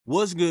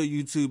What's good,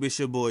 YouTube? It's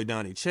your boy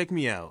Donnie. Check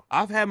me out.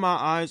 I've had my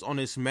eyes on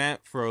this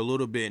map for a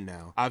little bit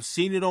now. I've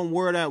seen it on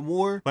World at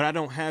War, but I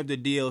don't have the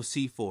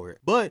DLC for it.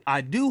 But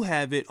I do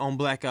have it on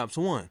Black Ops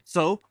 1.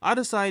 So I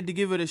decided to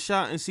give it a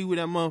shot and see what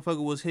that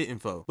motherfucker was hitting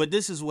for. But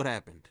this is what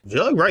happened.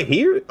 Jug right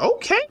here?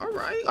 Okay. All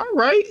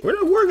right.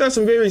 World at War got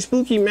some very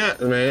spooky maps,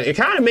 man. It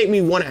kind of made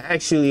me want to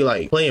actually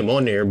like play him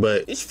on there,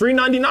 but it's free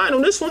 99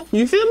 on this one.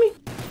 You feel me?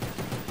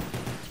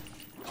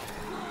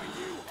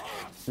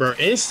 Bro,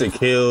 insta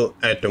kill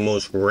at the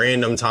most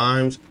random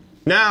times.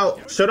 Now,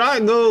 should I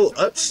go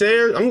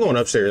upstairs? I'm going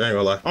upstairs, I ain't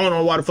gonna lie. I don't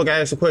know why the fuck I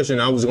asked the question.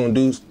 I was gonna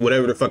do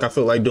whatever the fuck I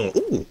feel like doing.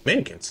 Ooh,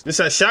 mannequins. This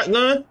that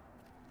shotgun?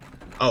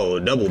 Oh,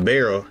 double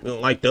barrel. You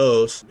don't like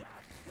those.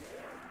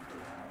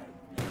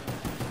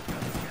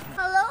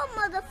 Hello,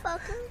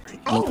 motherfucker.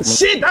 Oh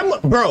shit,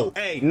 bro.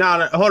 Hey,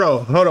 nah, hold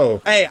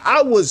on. Hey,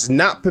 I was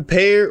not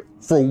prepared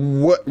for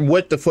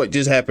what the fuck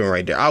just happened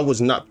right there. I was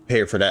not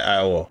prepared for that at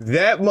all.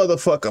 That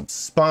motherfucker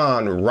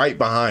spawned right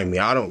behind me.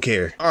 I don't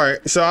care. All right,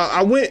 so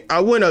I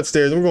went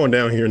upstairs. I'm going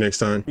down here next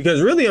time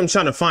because really I'm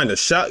trying to find a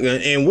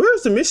shotgun. And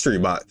where's the mystery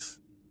box?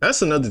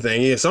 That's another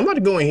thing. Yeah,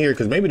 somebody go in here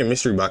because maybe the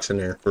mystery box in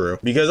there for real.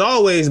 Because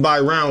always by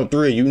round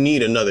 3 you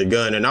need another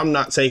gun, and I'm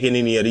not taking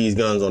any of these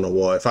guns on the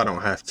wall if I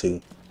don't have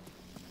to.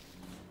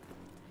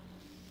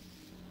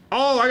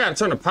 Oh, I gotta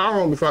turn the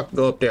power on before I can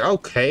go up there.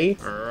 Okay,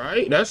 all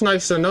right, that's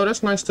nice to know.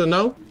 That's nice to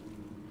know.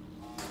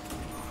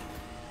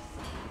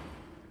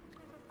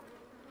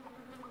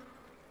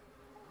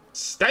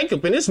 Stank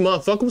up in this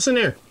motherfucker. What's in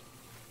there?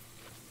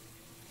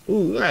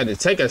 Ooh, I had to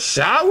take a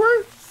shower?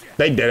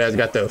 They deadass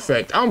got the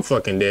effect. I'm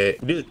fucking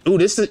dead. Ooh,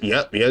 this is,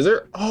 yep, yes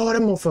sir. Oh,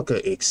 that motherfucker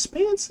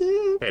expensive.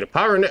 Okay, the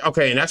power in there.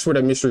 Okay, and that's where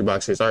that mystery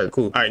box is. All right,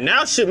 cool. All right,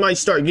 now shit might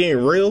start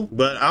getting real,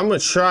 but I'm gonna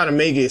try to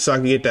make it so I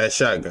can get that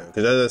shotgun.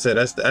 Because as I said,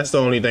 that's the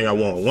only thing I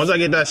want. Once I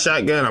get that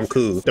shotgun, I'm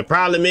cool. The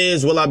problem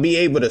is, will I be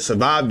able to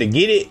survive to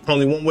get it?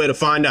 Only one way to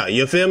find out.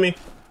 You feel me?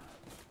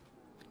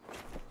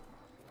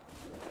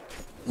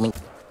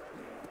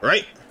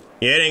 Right?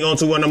 Yeah, it ain't going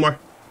too well no more.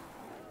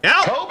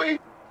 Out! Kobe!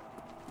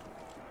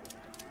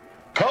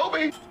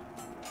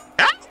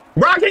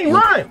 Bro, I can't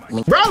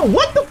run! Bro,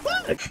 what the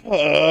fuck?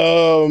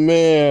 Oh,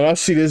 man. I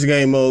see this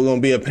game mode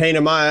gonna be a pain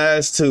in my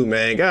ass, too,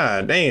 man.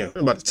 God damn.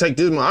 I'm about to take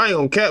this one. I ain't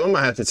gonna cap. I'm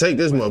gonna have to take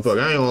this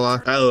motherfucker. I ain't gonna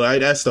lie. Oh, right,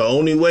 that's the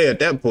only way at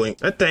that point.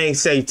 That thing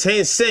say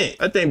 10 cents.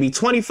 That thing be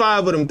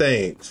 25 of them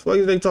things. What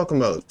are they talking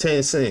about?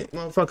 10 cents.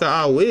 Motherfucker,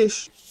 I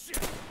wish.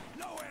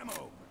 No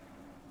ammo!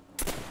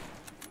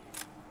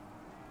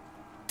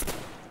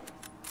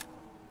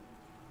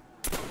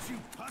 Don't you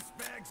puss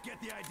bags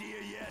get the idea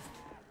yet?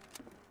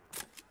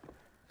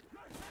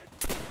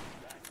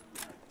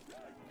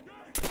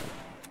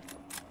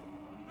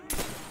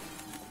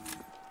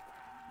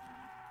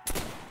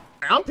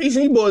 I'm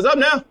piecing these boys up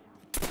now.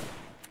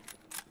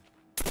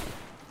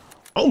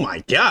 Oh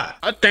my God.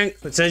 I think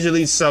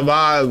potentially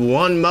survive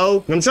one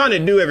more. I'm trying to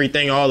do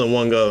everything all in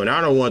one go, and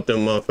I don't want them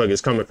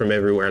motherfuckers coming from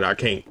everywhere and I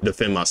can't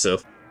defend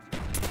myself.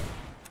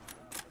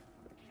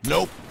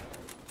 Nope.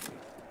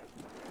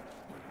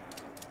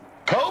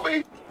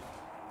 Kobe!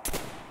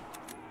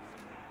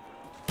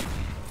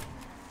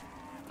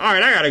 All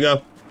right, I gotta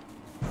go.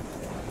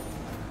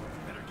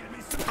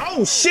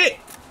 Oh shit.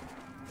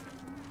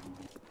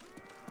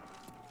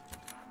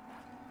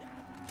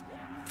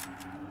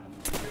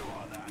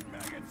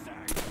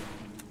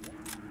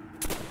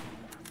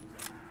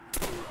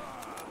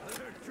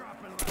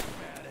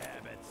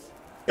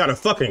 Got a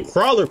fucking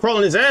crawler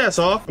crawling his ass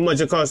off. How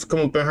much it costs to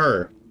come up in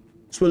her?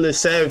 Split it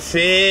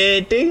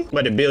 750. I'm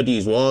about to build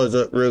these walls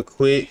up real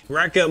quick.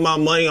 Rack up my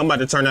money. I'm about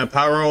to turn that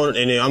power on,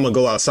 and then I'm gonna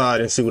go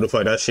outside and see what the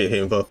fuck that shit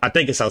hitting for. I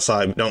think it's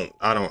outside, but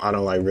I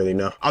don't like really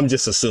know. I'm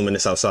just assuming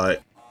it's outside.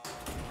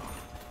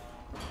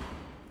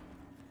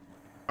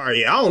 All right,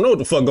 yeah, I don't know what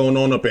the fuck going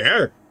on up in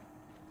here.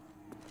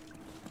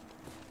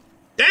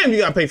 Damn, you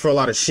gotta pay for a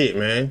lot of shit,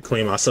 man.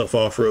 Clean myself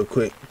off real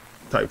quick,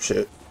 type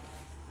shit.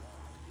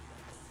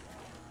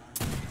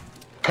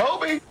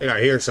 Kobe! I think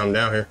I hear something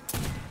down here.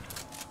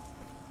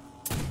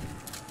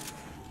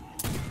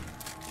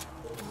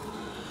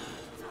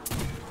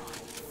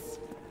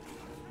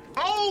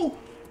 Oh!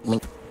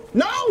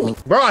 No!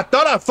 Bro, I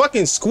thought I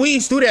fucking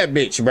squeezed through that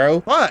bitch,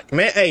 bro. Fuck,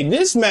 man. Hey,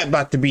 this map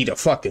about to be the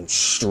fucking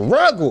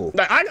struggle.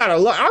 Like,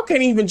 I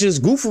can't even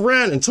just goof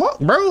around and talk,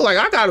 bro. Like,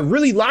 I gotta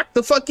really lock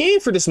the fuck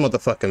in for this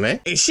motherfucker, man.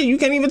 And shit, you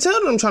can't even tell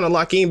that I'm trying to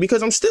lock in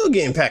because I'm still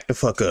getting packed the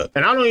fuck up.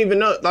 And I don't even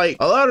know, like,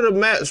 a lot of the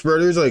maps, bro,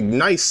 there's a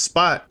nice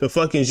spot to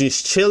fucking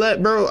just chill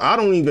at, bro. I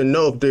don't even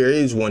know if there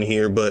is one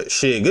here, but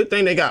shit, good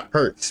thing they got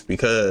perks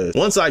because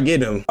once I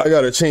get them, I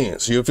got a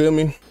chance. You feel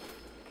me?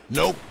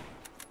 Nope.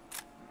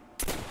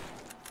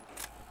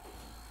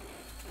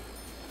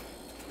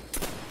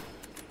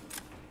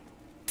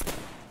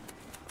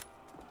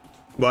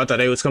 But I thought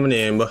they was coming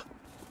in, but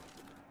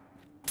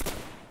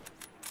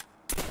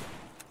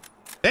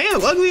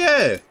damn, ugly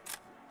ass.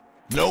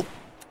 Nope.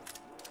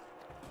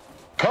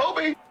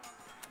 Kobe!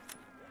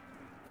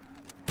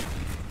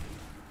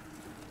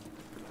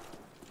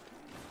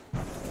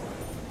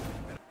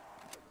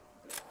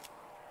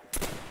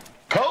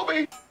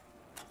 Kobe!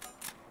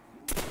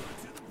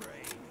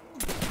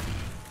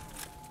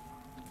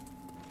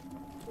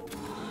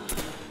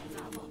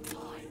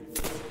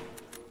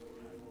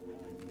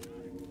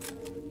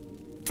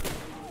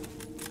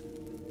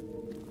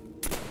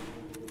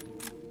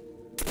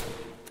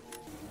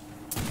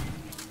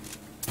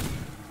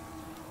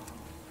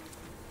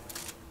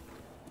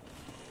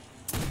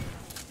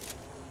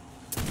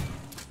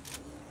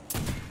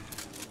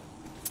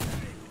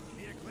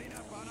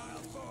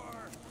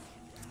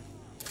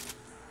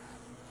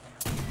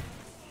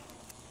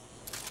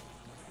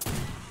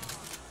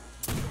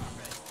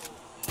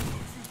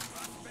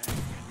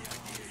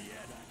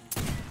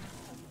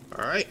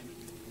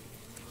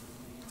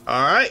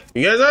 All right,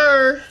 yes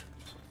sir.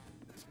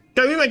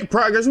 Okay, we making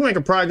progress. We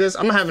making progress.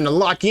 I'm having to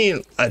lock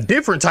in a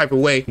different type of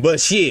way, but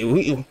shit,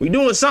 we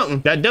doing something.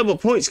 That double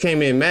points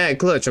came in mad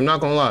clutch. I'm not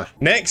gonna lie.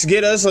 Next,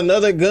 get us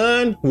another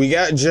gun. We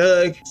got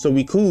Jug, so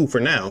we cool for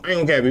now. I ain't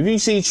gonna care. If you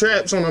see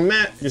traps on the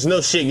map, just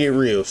know shit get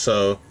real.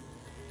 So,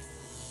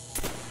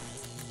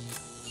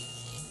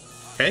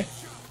 okay.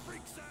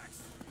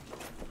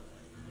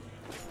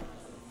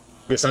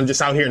 Guess I'm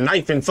just out here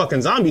knifing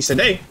fucking zombies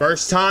today.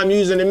 First time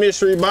using the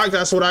mystery box.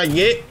 That's what I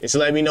get. It's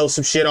let me know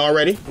some shit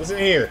already. What's in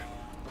here?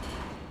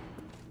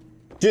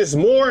 Just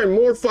more and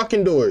more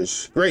fucking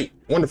doors. Great.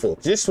 Wonderful.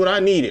 Just what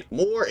I needed.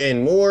 More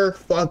and more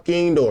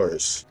fucking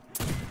doors.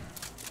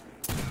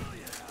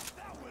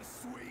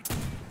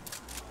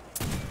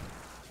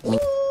 Ooh.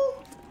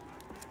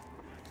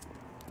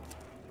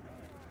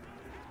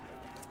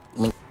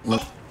 No.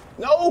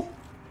 No.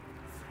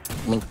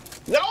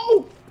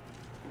 Ooh.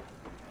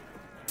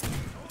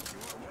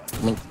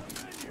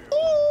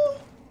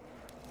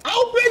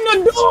 Open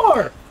the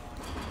door.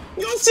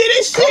 You don't see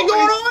this shit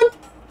going on?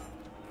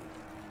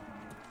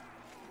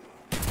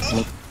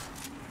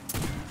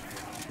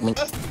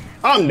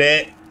 I'm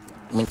dead.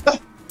 I'm cut.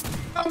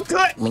 I'm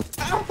cut.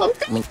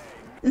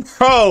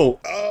 Bro.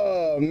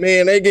 Oh,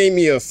 man. They gave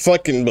me a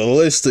fucking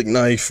ballistic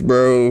knife,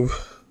 bro.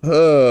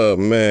 Oh,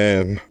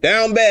 man.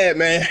 Down bad,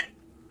 man.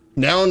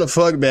 Down the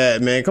fuck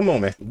bad, man. Come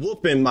on, man.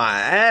 Whooping my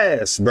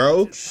ass,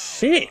 bro.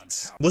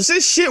 Shit. Was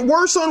this shit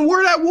worse on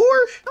Word at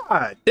War?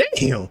 God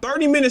damn.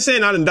 30 minutes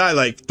in, I done died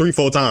like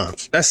 3-4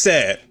 times. That's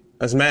sad.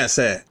 That's mad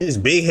sad. This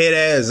big head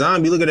ass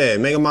zombie. Look at that.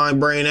 Mega mind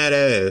brain that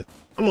ass.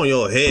 I'm on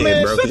your head,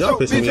 man, bro. Cause y'all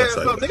pissing me off.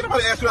 Nigga,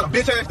 nobody asked you about a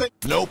bitch ass thing.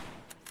 Nope.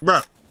 Bro.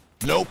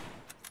 Nope.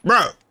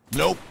 Bro.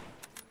 Nope.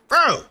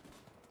 Bro.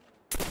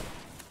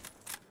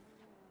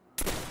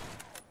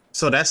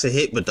 So that's a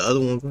hit, but the other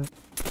one,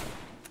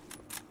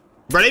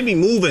 bro, they be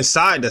moving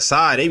side to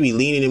side. They be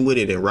leaning in with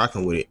it and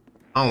rocking with it.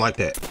 I don't like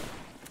that.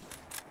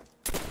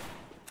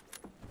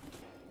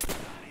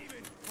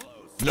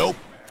 Nope.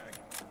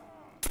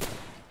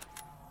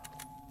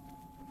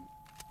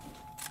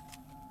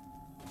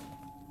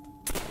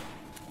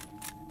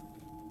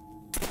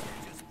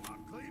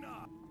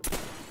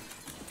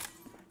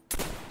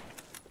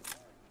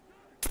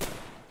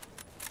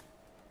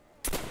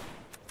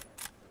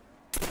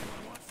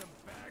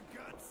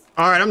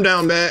 All right, I'm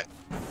down bad.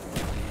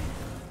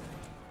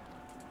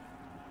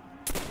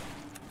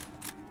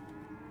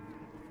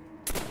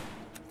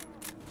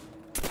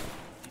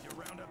 Need to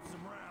round up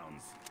some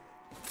rounds.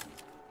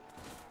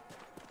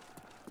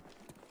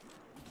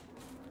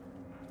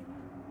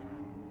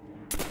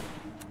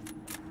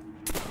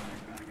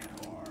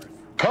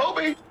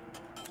 Kobe.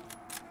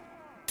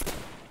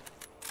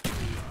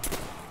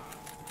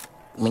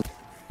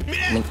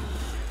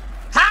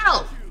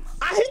 How?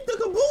 I hit the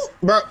caboose.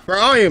 Bro,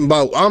 I am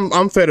about.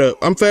 I'm fed up.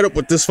 I'm fed up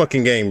with this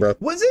fucking game, bro.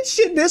 Was this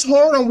shit this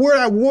hard on Word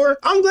at War?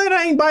 I'm glad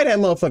I ain't buy that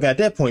motherfucker at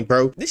that point,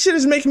 bro. This shit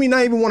is making me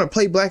not even want to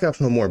play Black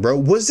Ops no more, bro.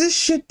 Was this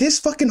shit this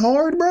fucking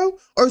hard, bro?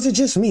 Or is it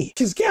just me?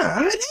 Cause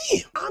god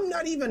damn, I'm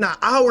not even an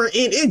hour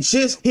in. It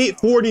just hit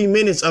 40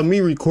 minutes of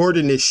me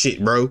recording this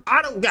shit, bro.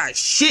 I don't got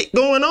shit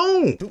going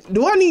on.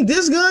 Do I need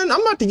this gun?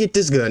 I'm about to get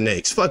this gun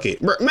next. Fuck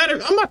it, bro.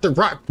 Matter, I'm about to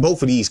rock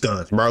both of these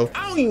guns, bro.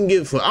 I don't even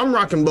give a fuck. I'm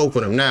rocking both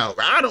of them now.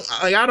 I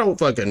don't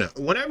fucking know.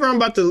 Whenever I'm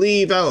about to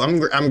leave out,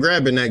 I'm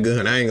grabbing that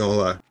gun. I ain't gonna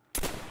lie.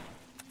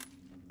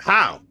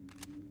 How?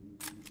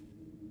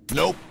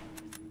 Nope.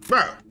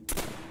 Bro.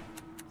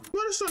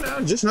 What is something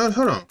I just not?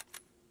 Hold on.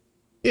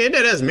 Yeah,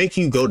 that does make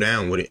you go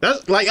down with it.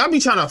 That's like I be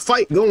trying to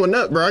fight going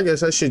up, bro. I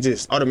guess that shit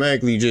just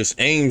automatically just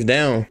aims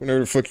down whenever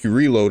the fuck you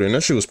reloading.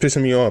 That shit was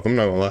pissing me off. I'm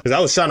not gonna lie. Cause I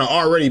was trying to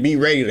already be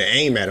ready to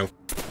aim at him.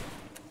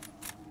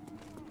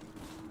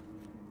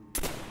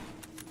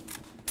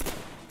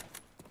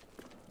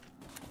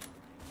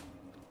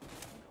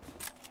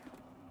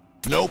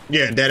 Nope.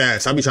 Yeah, dead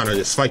ass. I be trying to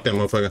just fight that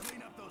motherfucker.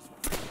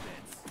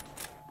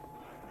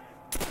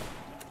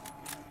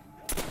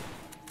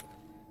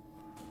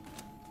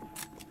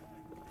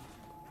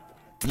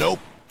 Nope.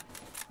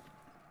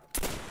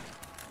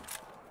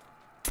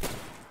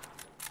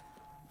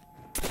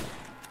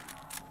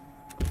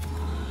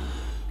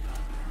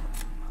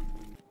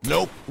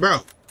 Nope. Bro.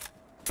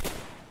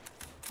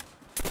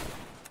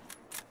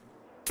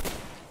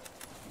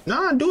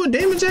 Nah, do a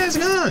damage ass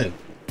gun.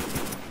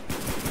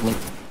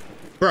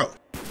 Bro.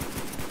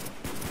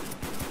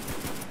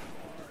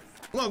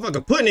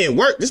 Motherfucker putting in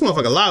work. This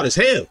motherfucker loud as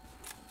hell.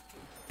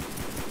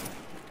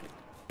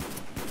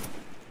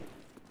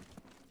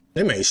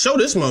 They made sure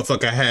this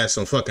motherfucker has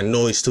some fucking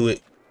noise to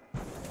it.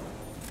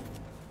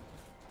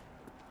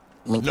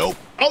 Nope.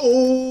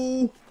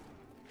 Oh.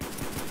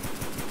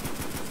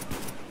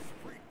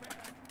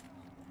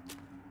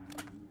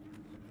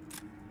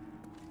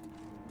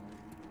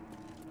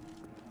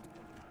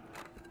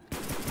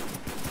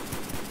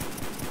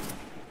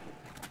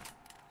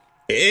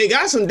 It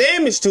got some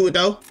damage to it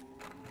though.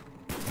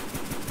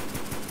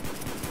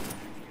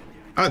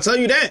 I'll tell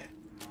you that.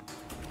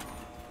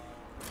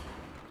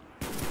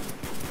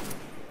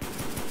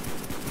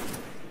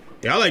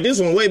 Yeah, I like this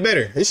one way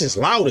better. It's just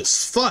loud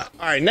as fuck.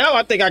 All right, now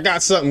I think I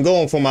got something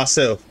going for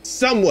myself.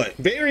 Somewhat.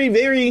 Very,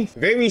 very,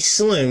 very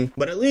slim,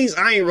 but at least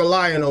I ain't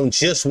relying on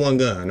just one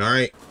gun, all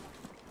right?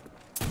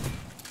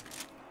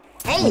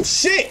 Oh,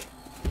 shit.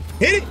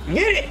 Hit it.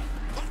 Get it.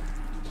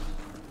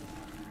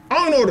 I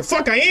don't know where the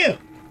fuck I am.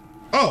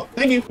 Oh,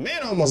 thank you.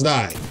 Man, I almost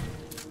died.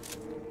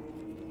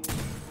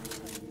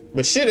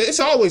 But shit, it's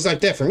always like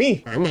that for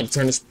me. All right, I'm gonna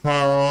turn this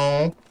power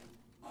on.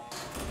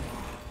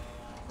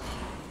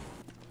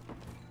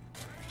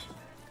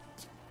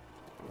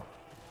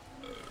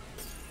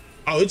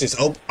 Oh, it just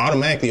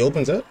automatically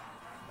opens up.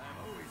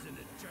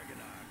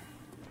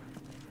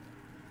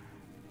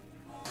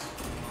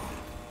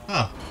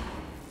 Huh.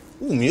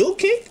 Ooh, mule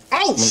kick?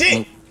 Oh,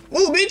 shit.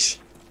 Move, bitch.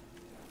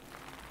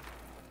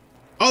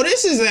 Oh,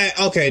 this is that.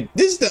 Okay,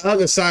 this is the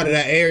other side of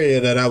that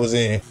area that I was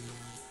in.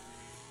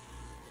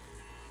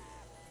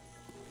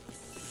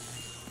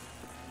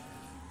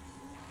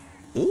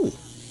 Ooh.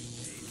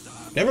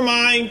 Never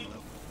mind.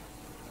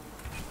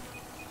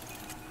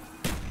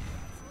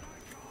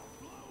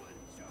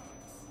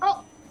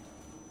 Oh.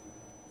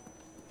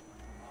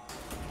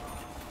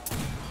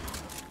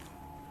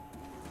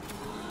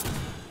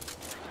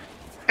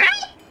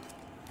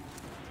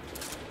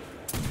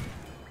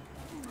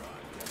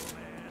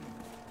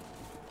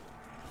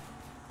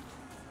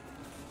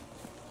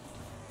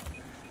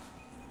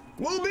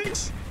 Move,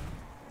 bitch.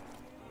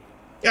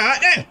 God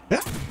damn.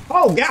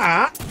 Oh,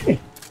 God.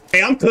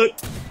 Hey, I'm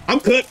cooked. I'm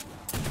cooked.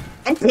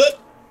 I'm cooked.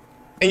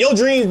 In your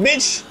dreams,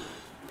 bitch.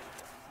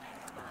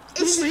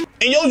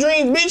 In your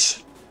dreams,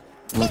 bitch.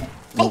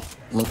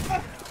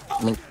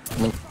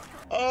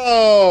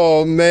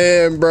 Oh,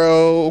 man,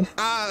 bro.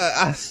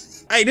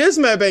 Hey, this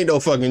map ain't no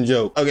fucking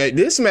joke. Okay,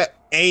 this map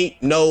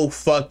ain't no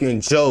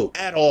fucking joke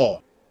at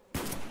all.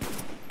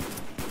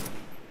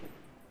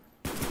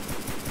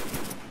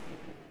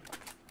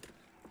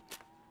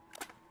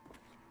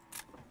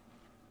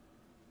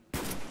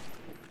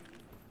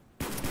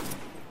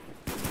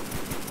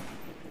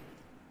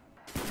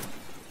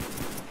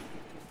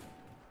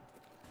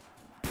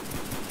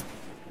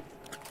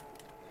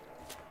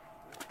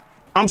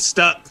 I'm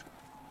stuck.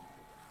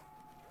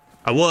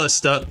 I was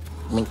stuck.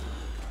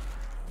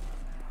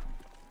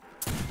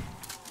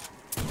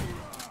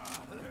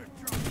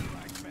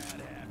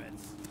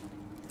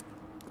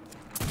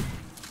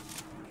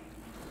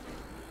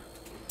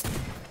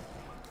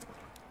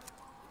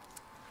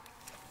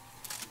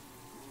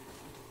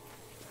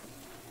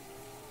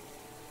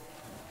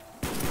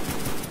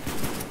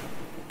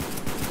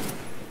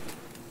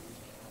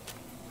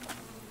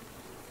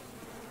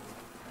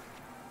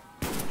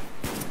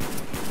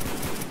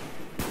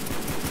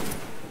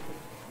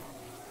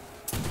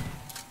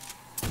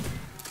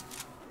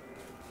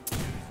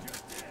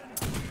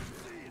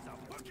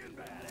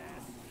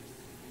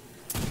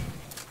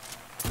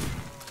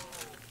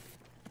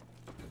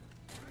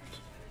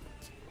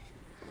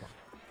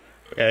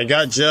 Okay, I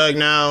got Jug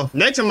now.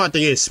 Next, I'm about to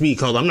get Speed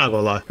Cola. I'm not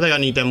gonna lie. I think I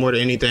need that more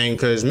than anything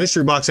because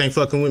Mystery Box ain't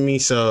fucking with me.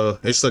 So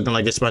it's looking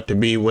like it's about to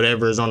be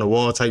whatever is on the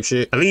wall type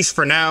shit. At least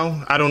for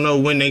now. I don't know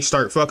when they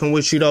start fucking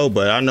with you though,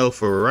 but I know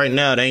for right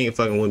now, they ain't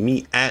fucking with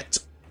me at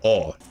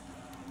all.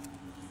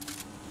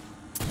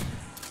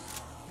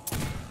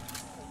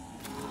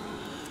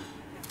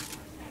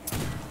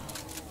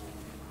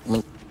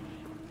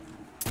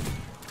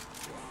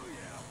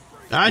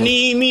 I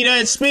need me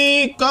that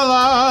Speed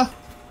Cola.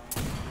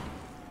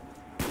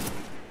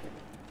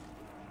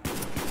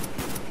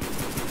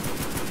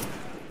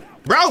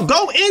 Bro,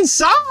 go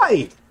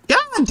inside!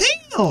 God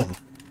damn!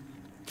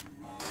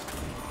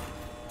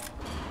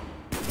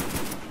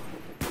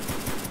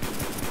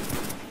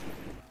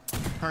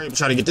 Hurry up,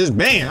 try to get this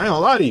banned. I ain't gonna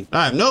lie to you.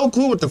 I have no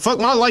clue what the fuck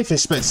my life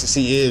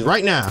expectancy is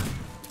right now.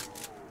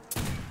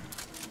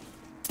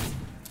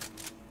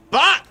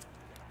 Fuck!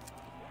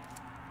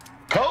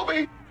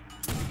 Kobe.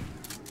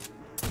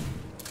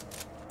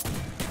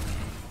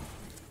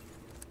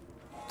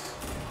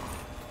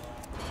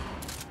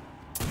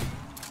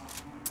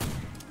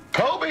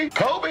 Kobe.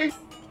 Kobe.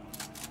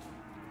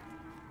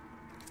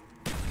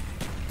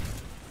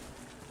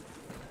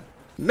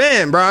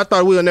 Man, bro, I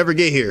thought we'll never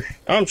get here.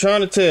 I'm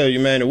trying to tell you,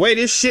 man, the way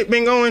this shit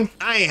been going,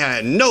 I ain't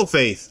had no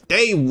faith.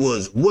 They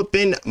was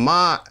whooping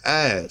my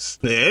ass.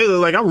 Yeah, it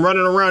look like I'm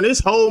running around this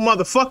whole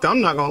motherfucker.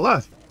 I'm not gonna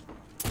lie.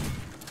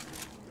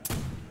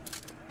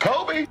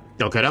 Kobe.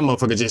 Okay, that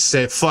motherfucker just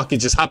said fuck it,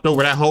 just hopped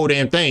over that whole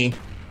damn thing.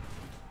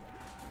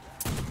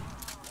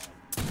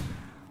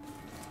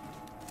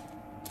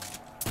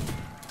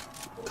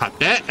 Cop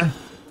that.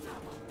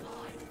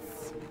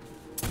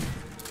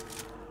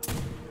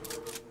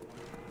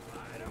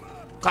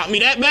 Caught me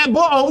that bad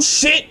boy. Oh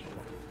shit.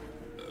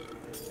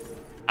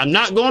 I'm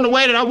not going the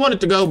way that I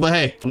wanted to go, but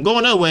hey, I'm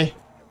going that way.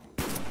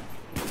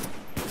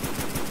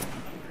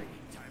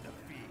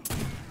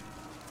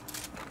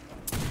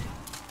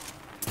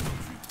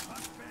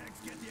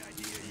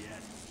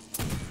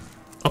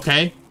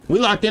 Okay, we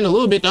locked in a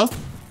little bit though.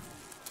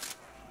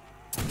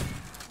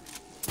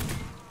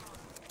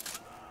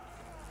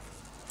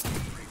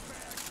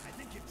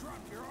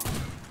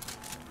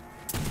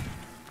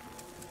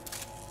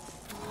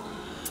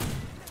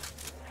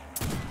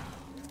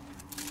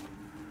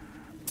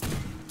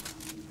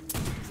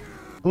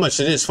 How much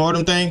is this for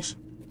them things?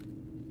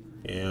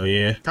 Hell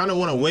yeah. Kind of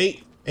want to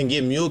wait and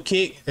get mule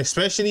kick,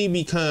 especially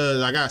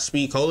because I got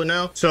speed cola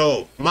now.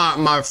 So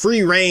my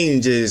free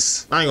range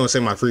is, I ain't gonna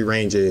say my free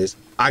range is,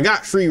 I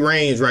got free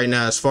range right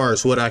now as far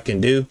as what I can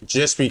do,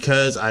 just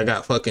because I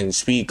got fucking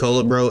speed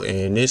cola, bro,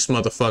 and this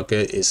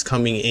motherfucker is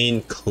coming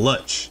in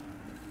clutch.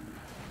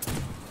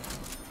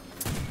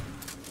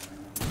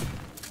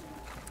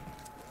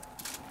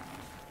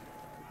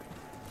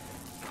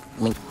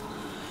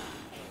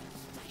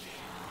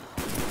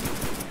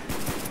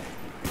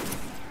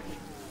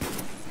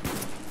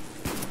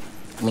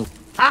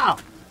 Ow!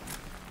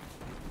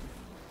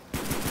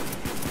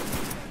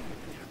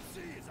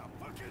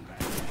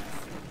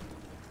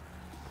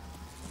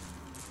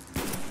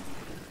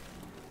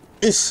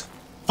 It's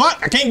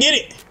fuck, I can't get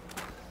it.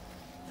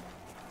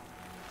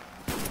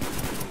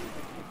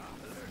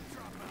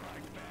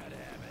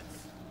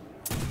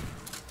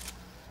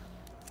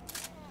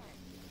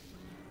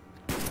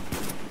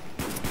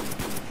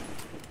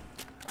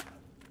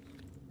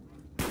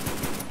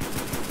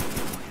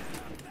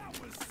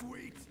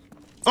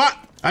 Fuck!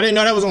 I didn't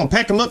know that was gonna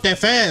pack him up that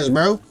fast,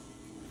 bro.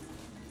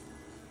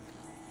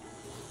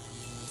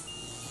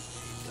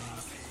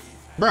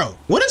 Bro,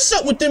 what is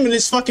up with them and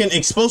this fucking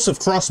explosive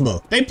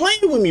crossbow? They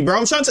playing with me, bro.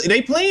 I'm trying to,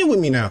 they playing with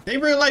me now. They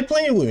really like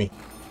playing with me.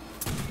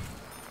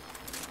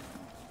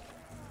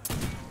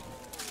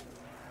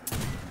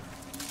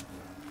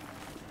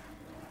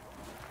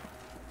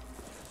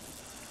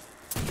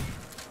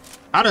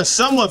 I done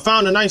somewhat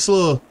found a nice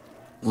little,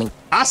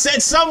 I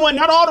said someone,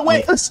 not all the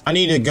way. I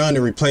need a gun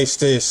to replace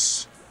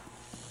this.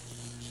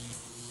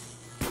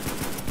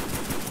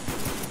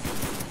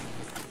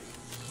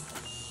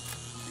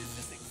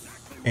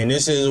 And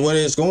this is what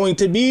it's going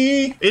to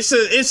be. It's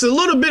a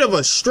little bit of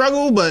a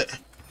struggle, but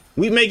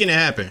we making it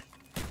happen.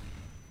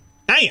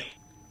 Damn.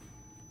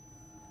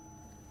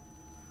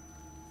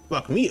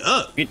 Fuck me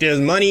up. Get this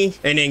money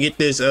and then get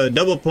this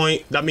double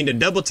point. I mean the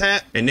double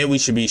tap, and then we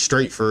should be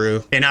straight for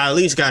real. And I at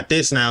least got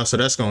this now, so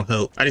that's gonna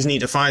help. I just need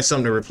to find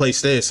something to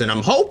replace this, and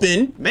I'm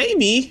hoping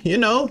maybe, you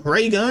know,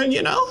 ray gun,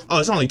 you know. Oh,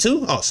 it's only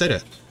 2? Oh, say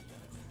that.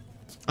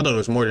 I thought it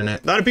was more than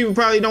that. A lot of people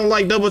probably don't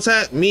like double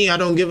tap. Me, I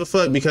don't give a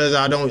fuck because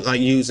I don't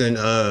like using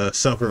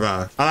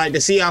self-revive. I like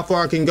to see how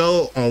far I can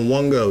go on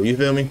one go. You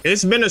feel me?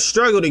 It's been a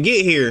struggle to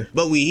get here,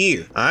 but we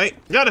here. All right.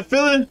 Got a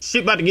feeling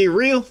shit about to get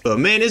real. But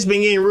man, it's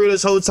been getting real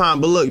this whole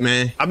time. But look,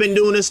 man, I've been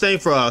doing this thing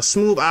for a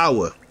smooth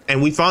hour,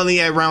 and we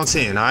finally at round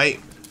 10. All right.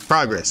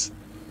 Progress.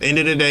 End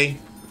of the day,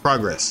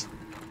 progress.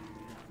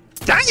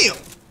 Damn.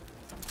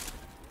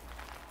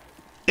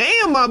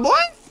 Damn, my boy.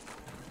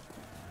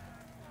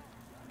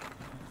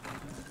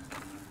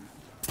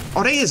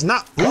 Oh, they is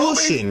not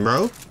bullshitting,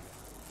 bro.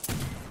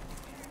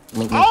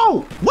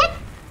 Oh, what?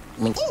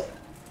 Oh.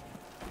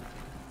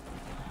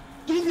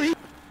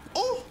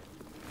 Oh.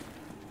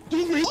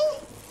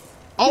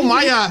 Oh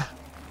my God.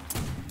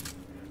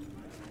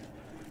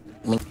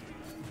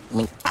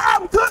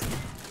 I'm good.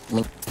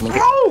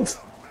 Oh,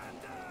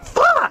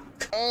 fuck.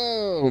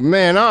 Oh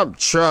man, I've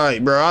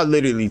tried, bro. I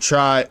literally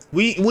tried.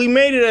 We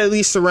made it at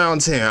least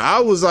around 10. I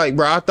was like,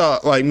 bro, I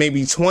thought like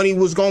maybe 20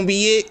 was gonna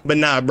be it, but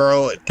nah,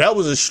 bro, that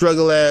was a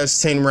struggle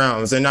ass 10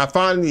 rounds, and I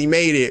finally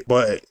made it.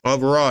 But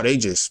overall, they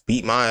just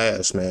beat my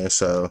ass, man.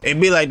 So it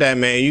be like that,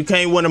 man. You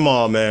can't win them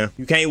all, man.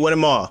 You can't win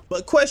them all.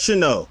 But question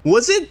though,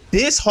 was it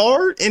this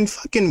hard in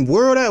fucking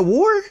World at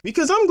War?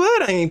 Because I'm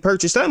glad I ain't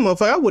purchased that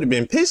motherfucker. I would have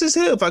been pissed as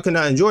hell if I could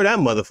not enjoy that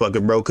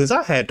motherfucker, bro. Because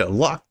I had to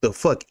lock the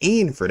fuck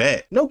in for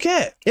that. No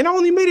cap. And I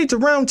only made it to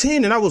round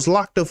 10 and I was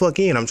locked the fuck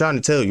in. I'm trying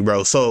to tell you,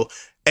 bro. So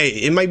hey,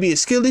 it might be a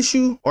skill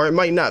issue or it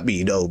might not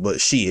be though,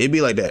 but shit, it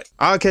be like that.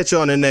 I'll catch you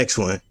on the next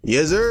one.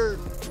 Yes, sir.